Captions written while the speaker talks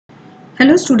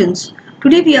Hello students,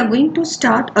 today we are going to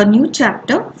start a new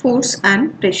chapter, force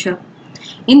and pressure.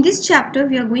 In this chapter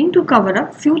we are going to cover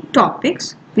a few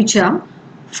topics which are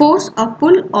force or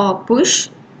pull or push,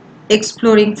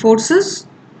 exploring forces,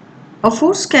 a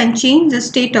force can change the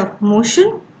state of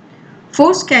motion,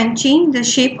 force can change the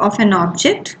shape of an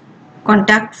object,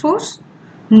 contact force,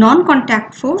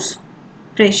 non-contact force,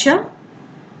 pressure,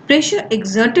 pressure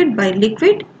exerted by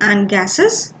liquid and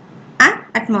gases, and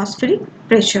atmospheric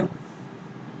pressure.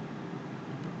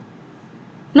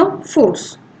 Now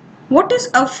force. What is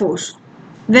a force?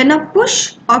 When a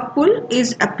push or pull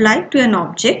is applied to an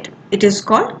object, it is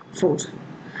called force.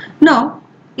 Now,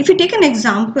 if you take an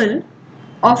example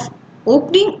of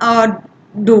opening a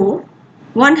door,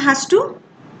 one has to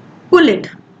pull it,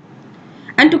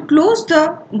 and to close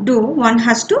the door, one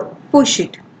has to push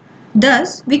it.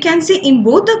 Thus, we can say in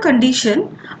both the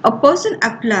condition, a person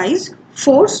applies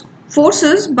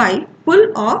forces by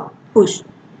pull or push.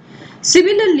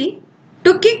 Similarly,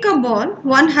 to kick a ball,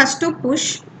 one has to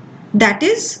push, that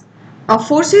is, a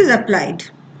force is applied.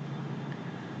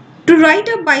 To ride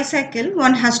a bicycle,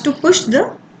 one has to push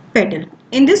the pedal.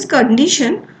 In this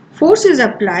condition, force is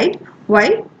applied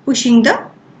while pushing the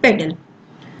pedal.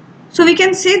 So we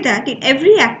can say that in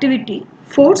every activity,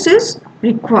 force is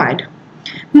required.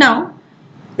 Now,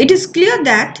 it is clear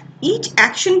that each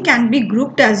action can be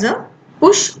grouped as a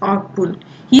push or pull.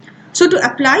 So to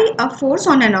apply a force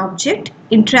on an object,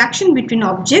 interaction between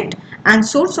object and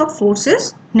source of force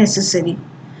is necessary.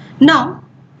 Now,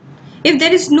 if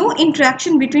there is no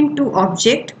interaction between two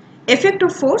objects, effect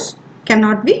of force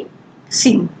cannot be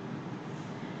seen.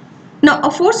 Now, a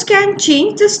force can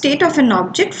change the state of an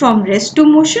object from rest to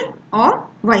motion or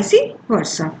vice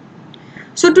versa.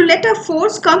 So to let a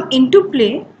force come into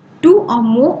play, two or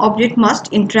more objects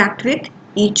must interact with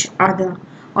each other.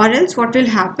 Or else what will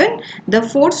happen, the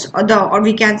force or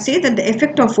we can say that the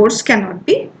effect of force cannot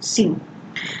be seen.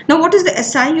 Now what is the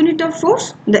SI unit of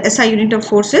force? The SI unit of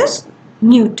force is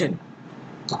Newton.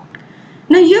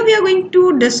 Now here we are going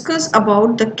to discuss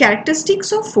about the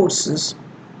characteristics of forces.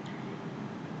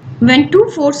 When two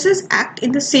forces act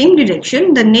in the same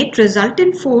direction, the net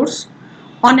resultant force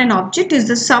on an object is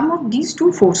the sum of these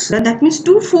two forces. That means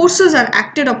two forces are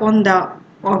acted upon the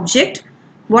object.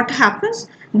 What happens?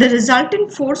 The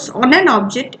resultant force on an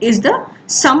object is the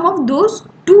sum of those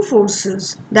two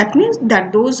forces. That means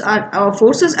that those are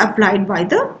forces applied by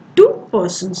the two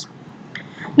persons.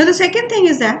 Now the second thing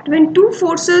is that when two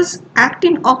forces act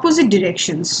in opposite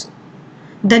directions,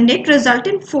 the net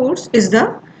resultant force is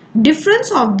the difference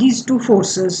of these two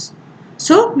forces.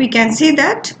 So we can say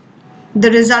that the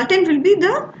resultant will be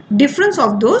the difference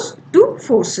of those two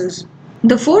forces.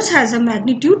 The force has a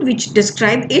magnitude which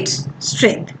describes its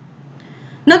strength.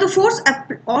 Now the force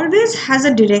always has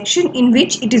a direction in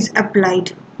which it is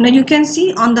applied. Now you can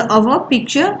see on the above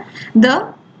picture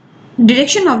the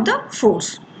direction of the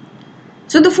force.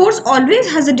 So the force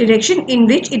always has a direction in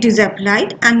which it is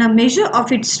applied and a measure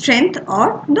of its strength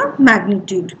or the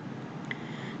magnitude.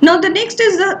 Now the next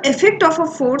is the effect of a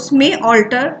force may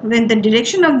alter when the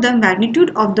direction of the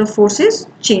magnitude of the force is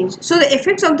changed. So the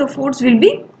effects of the force will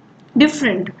be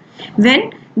different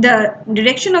when the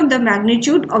direction of the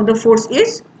magnitude of the force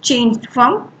is changed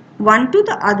from one to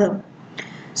the other.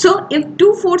 So if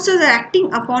two forces are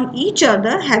acting upon each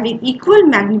other having equal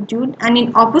magnitude and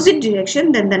in opposite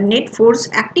direction, then the net force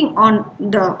acting on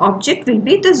the object will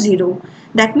be the zero.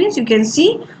 That means you can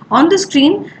see on the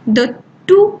screen the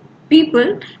two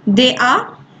people, they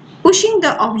are pushing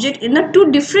the object in a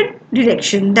two different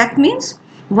direction. That means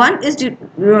one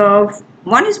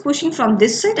is pushing from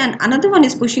this side and another one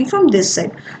is pushing from this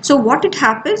side. So what it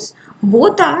happens,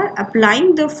 both are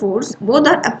applying the force, both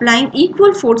are applying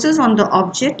equal forces on the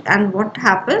object, and what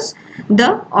happens,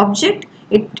 the object,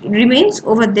 it remains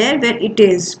over there where it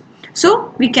is.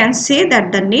 So we can say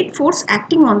that the net force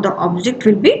acting on the object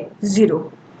will be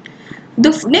zero.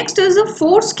 The next is the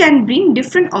force can bring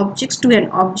different objects to an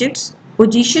object's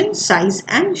position, size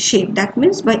and shape. That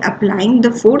means by applying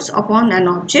the force upon an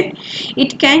object,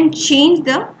 it can change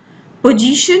the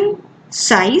position,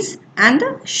 size and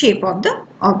the shape of the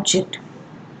object.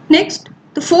 Next,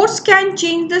 the force can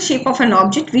change the shape of an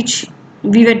object, which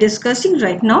we were discussing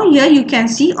right now. Here you can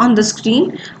see on the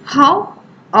screen how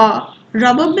a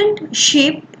rubber band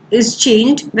shape is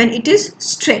changed when it is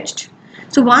stretched.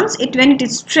 So once when it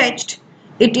is stretched,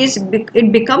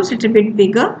 it becomes a little bit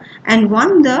bigger, and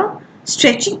once the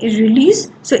stretching is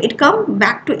released, so it comes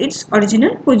back to its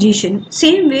original position.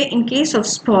 Same way in case of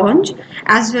sponge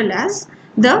as well as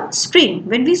the spring.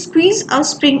 When we squeeze a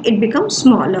spring, it becomes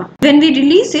smaller. When we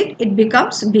release it, it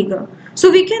becomes bigger. So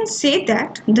we can say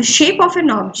that the shape of an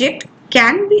object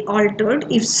can be altered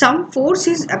if some force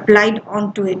is applied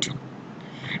onto it.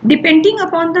 Depending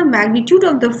upon the magnitude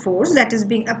of the force that is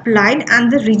being applied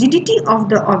and the rigidity of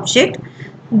the object,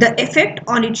 the effect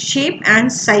on its shape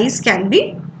and size can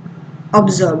be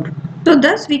observed. So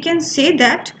thus we can say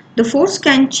that the force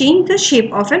can change the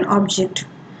shape of an object.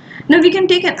 Now we can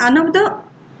take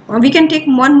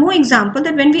one more example,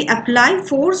 that when we apply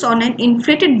force on an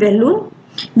inflated balloon,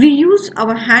 we use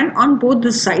our hand on both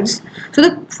the sides. So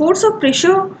the force of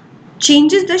pressure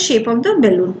changes the shape of the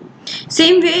balloon.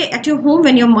 Same way at your home,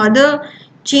 when your mother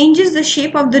changes the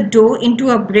shape of the dough into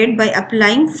a bread by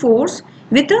applying force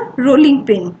with a rolling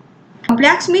pin. A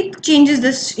blacksmith changes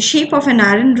the shape of an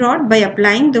iron rod by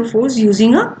applying the force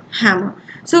using a hammer.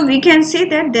 So we can say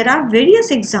that there are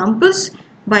various examples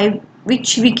by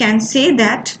which we can say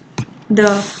that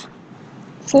the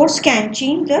force can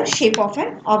change the shape of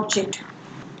an object.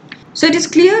 So it is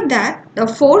clear that the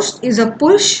force is a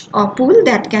push or pull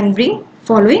that can bring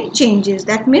following changes.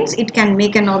 That means it can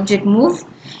make an object move,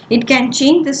 it can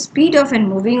change the speed of a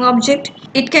moving object,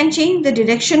 it can change the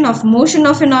direction of motion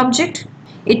of an object,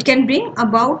 it can bring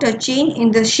about a change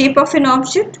in the shape of an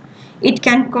object, it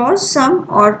can cause some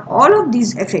or all of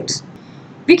these effects.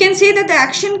 We can say that the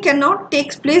action cannot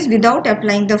take place without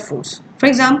applying the force. For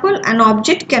example, an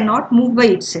object cannot move by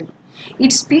itself.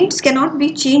 Its speeds cannot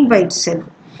be changed by itself.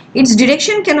 Its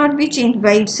direction cannot be changed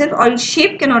by itself, or its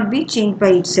shape cannot be changed by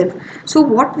itself. So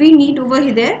what we need over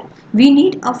here? We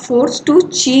need a force to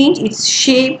change its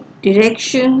shape,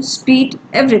 direction, speed,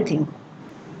 everything.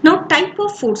 Now, type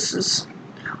of forces.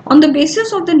 On the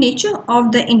basis of the nature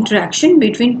of the interaction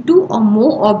between two or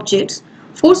more objects,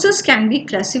 forces can be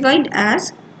classified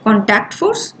as contact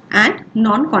force and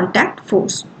non-contact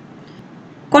force.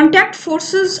 Contact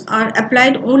forces are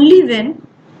applied only when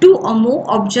two or more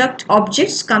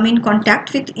objects come in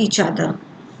contact with each other.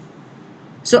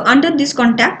 So under this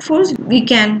contact force, we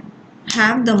can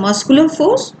have the muscular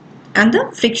force and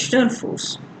the frictional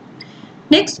force.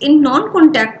 Next, in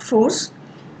non-contact force,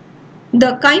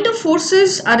 the kind of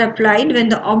forces are applied when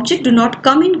the objects do not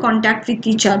come in contact with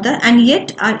each other and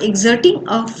yet are exerting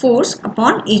a force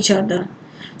upon each other.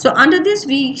 So under this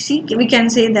we can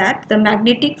say that the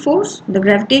magnetic force, the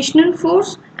gravitational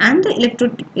force and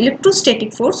the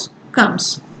electrostatic force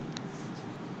comes.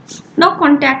 Now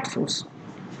contact force.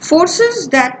 Forces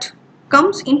that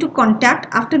comes into contact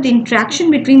after the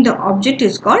interaction between the object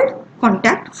is called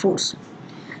contact force.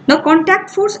 Now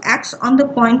contact force acts on the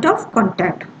point of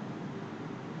contact.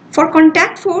 For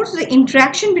contact force, the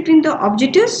interaction between the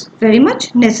object is very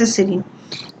much necessary.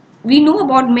 We know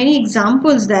about many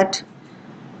examples that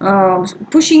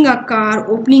pushing a car,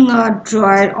 opening a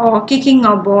drawer, or kicking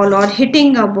a ball or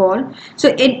hitting a ball. So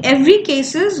in every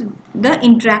cases, the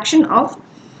interaction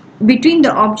between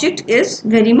the object is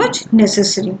very much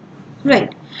necessary.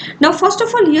 Right. Now first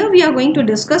of all, here we are going to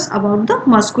discuss about the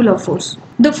muscular force.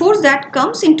 The force that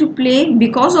comes into play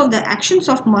because of the actions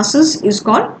of muscles is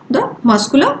called the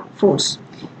muscular force.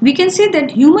 We can say that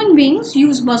human beings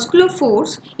use muscular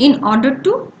force in order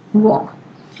to walk.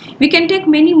 We can take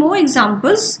many more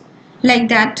examples like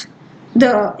that.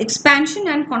 The expansion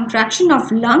and contraction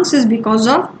of lungs is because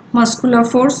of muscular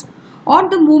force, or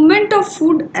the movement of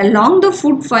food along the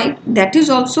food pipe, that is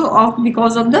also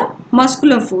because of the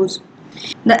muscular force.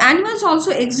 The animals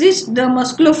also exist the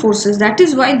muscular forces, that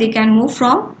is why they can move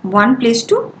from one place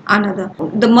to another.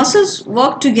 The muscles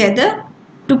work together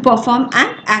to perform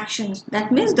an actions.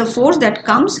 That means the force that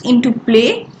comes into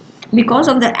play because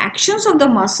of the actions of the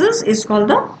muscles is called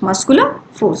the muscular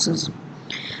forces.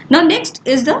 Now next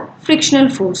is the frictional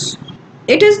force.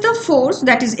 It is the force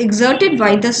that is exerted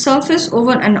by the surface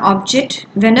over an object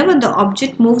whenever the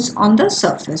object moves on the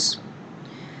surface.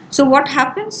 So what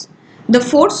happens? The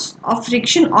force of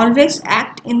friction always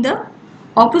acts in the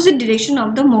opposite direction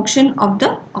of the motion of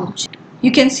the object.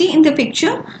 You can see in the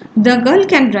picture, the girl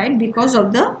can ride because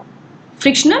of the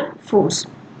frictional force.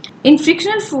 In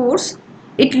frictional force,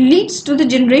 it leads to the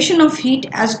generation of heat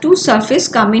as two surfaces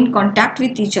come in contact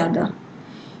with each other.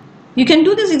 You can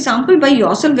do this example by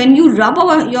yourself. When you rub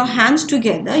your hands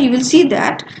together, you will see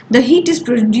that the heat is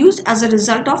produced as a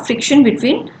result of friction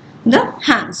between the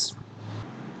hands.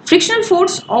 Frictional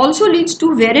force also leads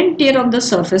to wear and tear of the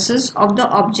surfaces of the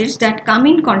objects that come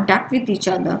in contact with each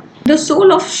other. The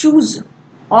sole of shoes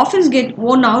often get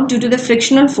worn out due to the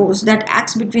frictional force that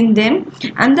acts between them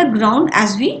and the ground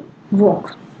as we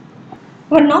walk.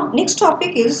 Our next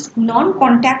topic is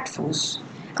non-contact force.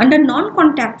 Under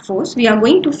non-contact force, we are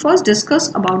going to first discuss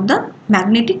about the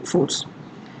magnetic force.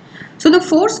 So the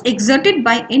force exerted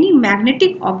by any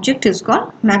magnetic object is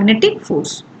called magnetic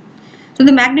force. So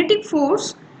the magnetic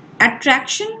force,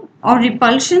 attraction or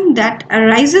repulsion that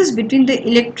arises between the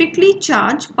electrically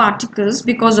charged particles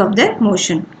because of their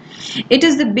motion. It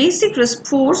is the basic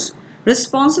force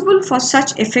responsible for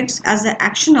such effects as the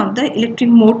action of the electric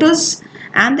motors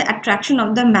and the attraction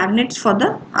of the magnets for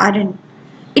the iron.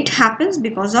 It happens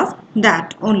because of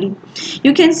that only.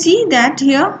 You can see that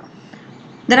here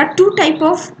there are two type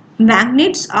of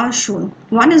magnets are shown.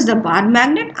 One is the bar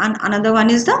magnet and another one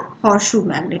is the horseshoe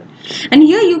magnet. And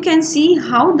here you can see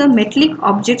how the metallic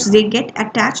objects, they get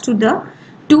attached to the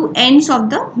two ends of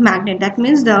the magnet. That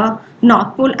means the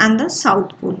north pole and the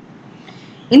south pole.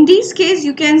 In this case,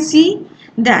 you can see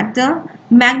that the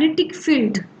magnetic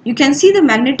field, you can see the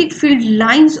magnetic field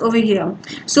lines over here.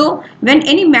 So when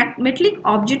any metallic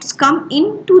objects come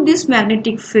into this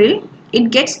magnetic field, it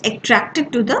gets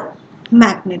attracted to the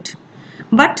magnet.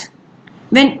 But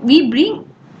when we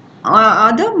bring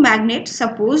other magnet,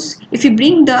 suppose if you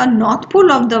bring the north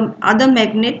pole of the other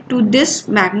magnet to this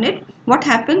magnet, what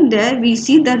happened there? We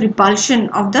see the repulsion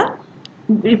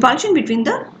between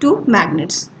the two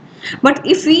magnets. But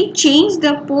if we change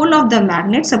the pole of the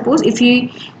magnet, suppose if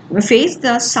we face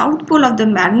the south pole of the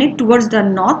magnet towards the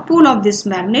north pole of this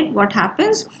magnet, what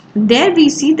happens? There we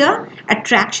see the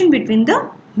attraction between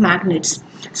the magnets.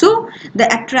 So the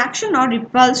attraction or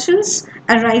repulsions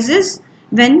arises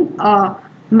when a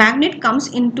magnet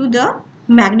comes into the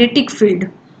magnetic field.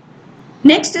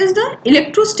 Next is the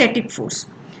electrostatic force.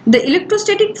 The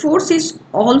electrostatic force is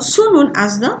also known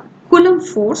as the Coulomb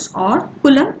force or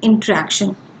Coulomb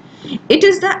interaction. It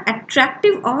is the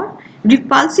attractive or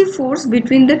repulsive force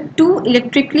between the two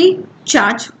electrically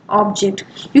charged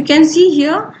objects. You can see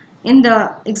here in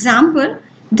the example,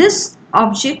 this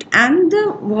object and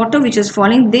the water which is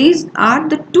falling, these are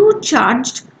the two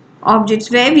charged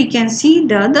objects, where we can see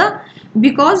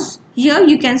because here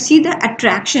you can see the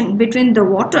attraction between the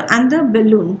water and the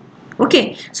balloon.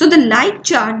 Okay, so the like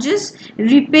charges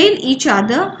repel each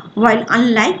other while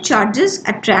unlike charges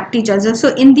attract each other.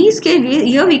 So in this case,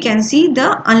 here we can see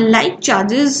the unlike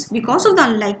charges, because of the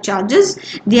unlike charges,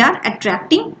 they are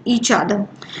attracting each other.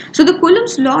 So the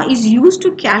Coulomb's law is used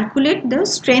to calculate the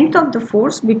strength of the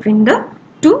force between the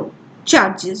two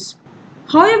charges.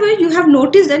 However, you have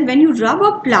noticed that when you rub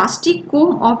a plastic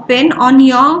comb or pen on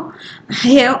your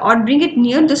hair or bring it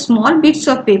near the small bits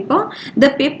of paper, the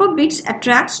paper bits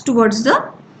attracts towards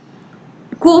the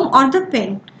comb or the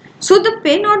pen. So the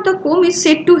pen or the comb is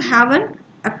said to have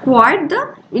acquired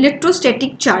the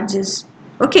electrostatic charges.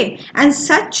 Okay, and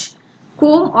such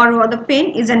comb or the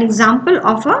pen is an example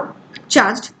of a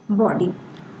charged body.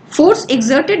 Force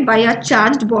exerted by a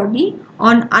charged body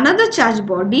on another charged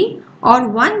body, or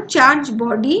one charged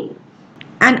body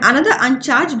and another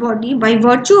uncharged body, by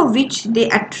virtue of which they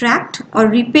attract or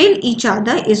repel each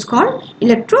other, is called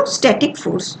electrostatic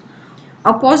force.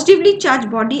 A positively charged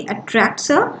body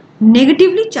attracts a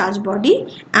negatively charged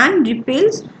body and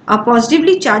repels a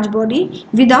positively charged body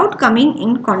without coming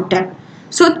in contact.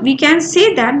 So we can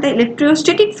say that the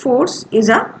electrostatic force is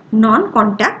a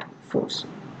non-contact force.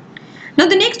 Now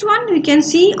the next one we can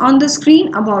see on the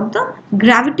screen about the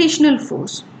gravitational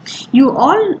force. You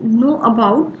all know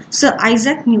about Sir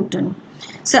Isaac Newton.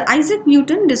 Sir Isaac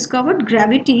Newton discovered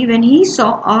gravity when he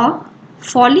saw a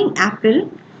falling apple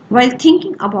while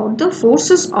thinking about the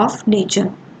forces of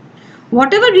nature.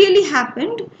 Whatever really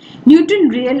happened, Newton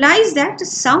realized that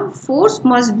some force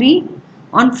must be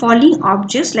on falling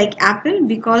objects like apple,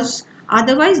 because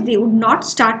otherwise they would not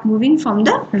start moving from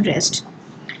the rest.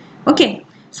 Okay,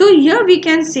 so here we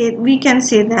can say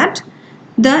that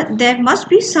there must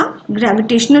be some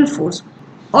gravitational force.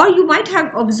 Or you might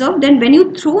have observed that when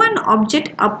you throw an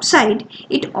object upside,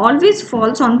 it always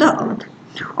falls on the earth,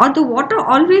 or the water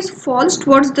always falls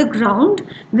towards the ground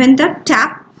when the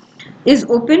tap is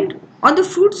opened, or the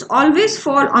fruits always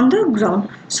fall on the ground.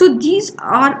 So these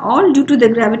are all due to the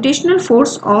gravitational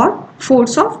force or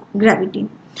force of gravity.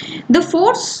 The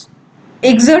force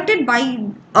exerted by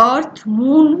earth,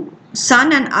 moon,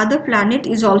 sun and other planet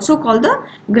is also called the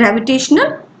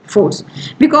gravitational force.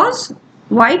 Because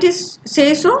why it is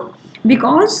say so?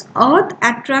 Because earth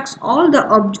attracts all the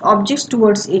objects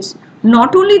towards it.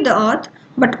 Not only the earth,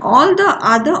 but all the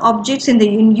other objects in the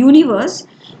universe,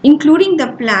 including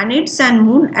the planets and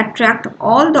moon, attract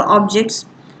all the objects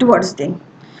towards them.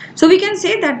 So we can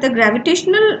say that the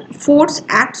gravitational force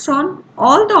acts on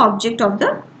all the objects of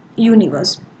the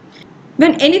universe.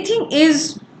 When anything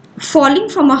is falling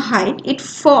from a height, it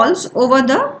falls over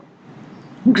the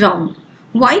ground.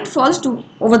 Why it falls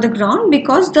over the ground?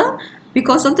 Because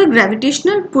of the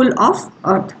gravitational pull of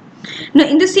earth. Now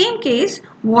in the same case,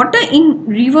 water in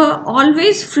river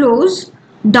always flows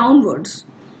downwards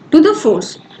to the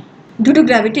force. Due to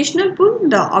gravitational pull,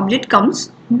 the object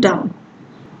comes down.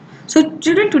 So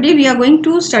children, today we are going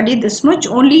to study this much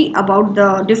only about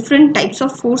the different types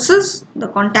of forces, the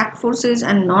contact forces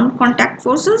and non-contact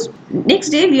forces. Next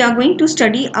day we are going to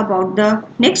study about the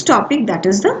next topic, that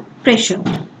is the pressure.